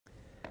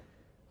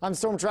I'm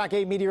Storm Track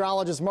 8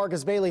 meteorologist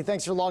Marcus Bailey.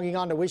 Thanks for logging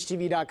on to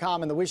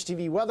WishTV.com and the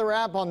WishTV weather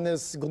app on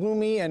this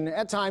gloomy and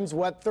at times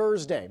wet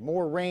Thursday.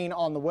 More rain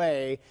on the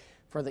way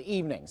for the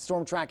evening.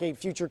 Storm Track 8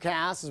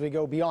 futurecast as we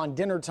go beyond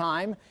dinner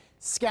time.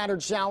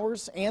 Scattered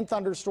showers and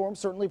thunderstorms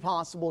certainly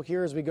possible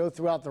here as we go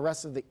throughout the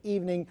rest of the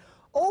evening.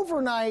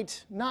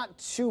 Overnight, not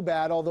too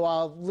bad, although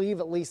I'll leave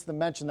at least the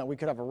mention that we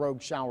could have a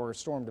rogue shower or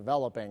storm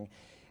developing.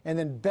 And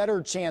then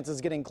better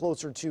chances getting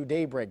closer to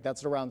daybreak.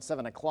 That's at around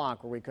 7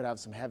 o'clock where we could have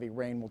some heavy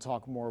rain. We'll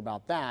talk more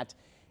about that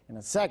in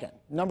a second.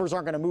 Numbers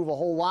aren't going to move a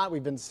whole lot.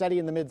 We've been steady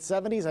in the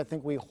mid-70s. I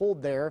think we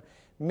hold there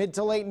mid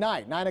to late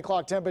night. 9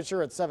 o'clock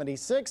temperature at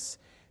 76,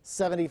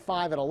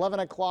 75 at 11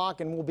 o'clock,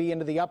 and we'll be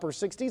into the upper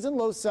 60s and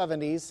low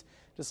 70s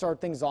to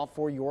start things off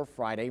for your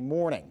Friday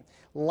morning.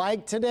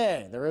 Like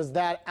today, there is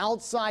that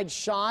outside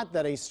shot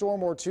that a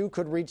storm or two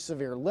could reach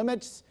severe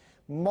limits.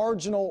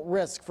 Marginal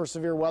risk for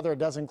severe weather. It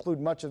does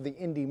include much of the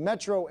Indy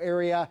metro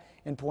area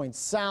and points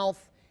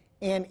south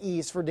and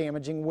east for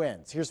damaging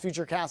winds. Here's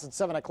Futurecast at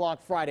 7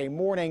 o'clock Friday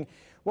morning.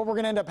 What we're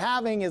going to end up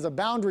having is a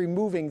boundary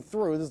moving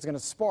through. This is going to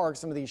spark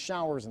some of these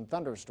showers and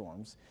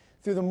thunderstorms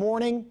through the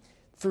morning,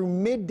 through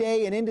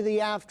midday and into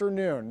the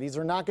afternoon. These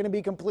are not going to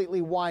be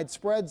completely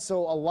widespread,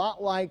 so a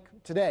lot like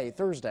today,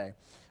 Thursday,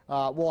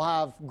 we'll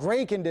have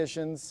gray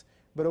conditions,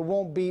 but it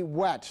won't be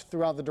wet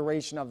throughout the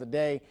duration of the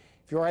day.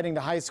 If you're heading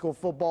to high school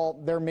football,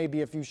 there may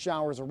be a few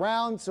showers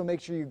around, so make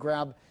sure you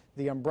grab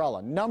the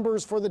umbrella.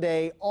 Numbers for the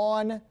day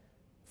on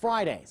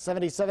Friday: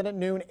 77 at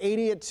noon,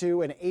 80 at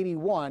 2, and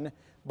 81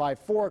 by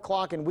 4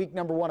 o'clock in week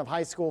number 1 of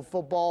high school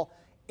football.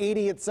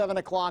 80 at 7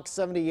 o'clock,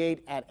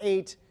 78 at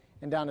 8,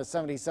 and down to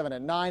 77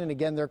 at 9. And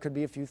again, there could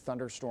be a few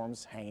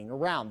thunderstorms hanging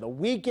around. The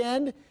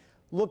weekend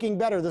looking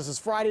better. This is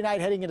Friday night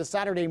heading into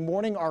Saturday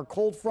morning. Our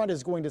cold front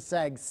is going to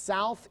sag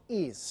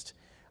southeast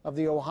of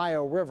the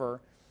Ohio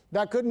River.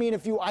 That could mean a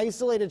few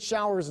isolated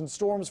showers and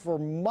storms for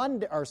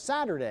Monday or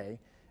Saturday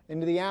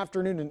into the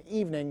afternoon and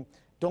evening.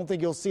 Don't think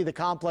you'll see the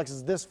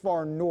complexes this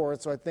far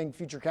north, so I think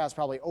Futurecast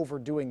probably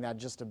overdoing that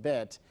just a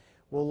bit.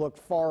 We'll look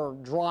far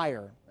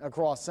drier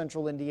across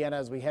central Indiana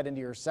as we head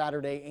into your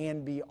Saturday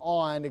and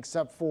beyond,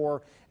 except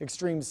for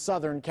extreme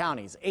southern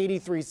counties.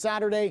 83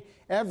 Saturday,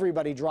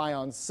 everybody dry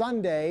on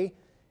Sunday,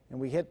 and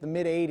we hit the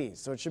mid-80s,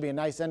 so it should be a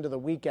nice end of the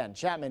weekend.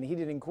 Chapman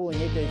Heating and Cooling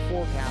 8-day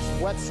forecast.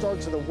 Wet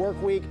start to the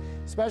work week,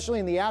 especially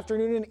in the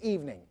afternoon and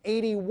evening.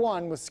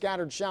 81 with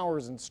scattered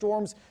showers and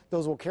storms.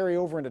 Those will carry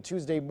over into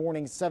Tuesday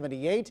morning,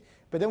 78.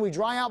 But then we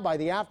dry out by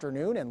the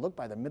afternoon and look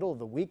by the middle of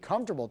the week.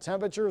 Comfortable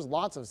temperatures,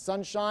 lots of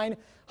sunshine.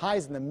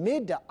 Highs in the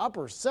mid to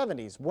upper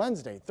 70s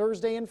Wednesday,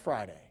 Thursday, and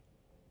Friday.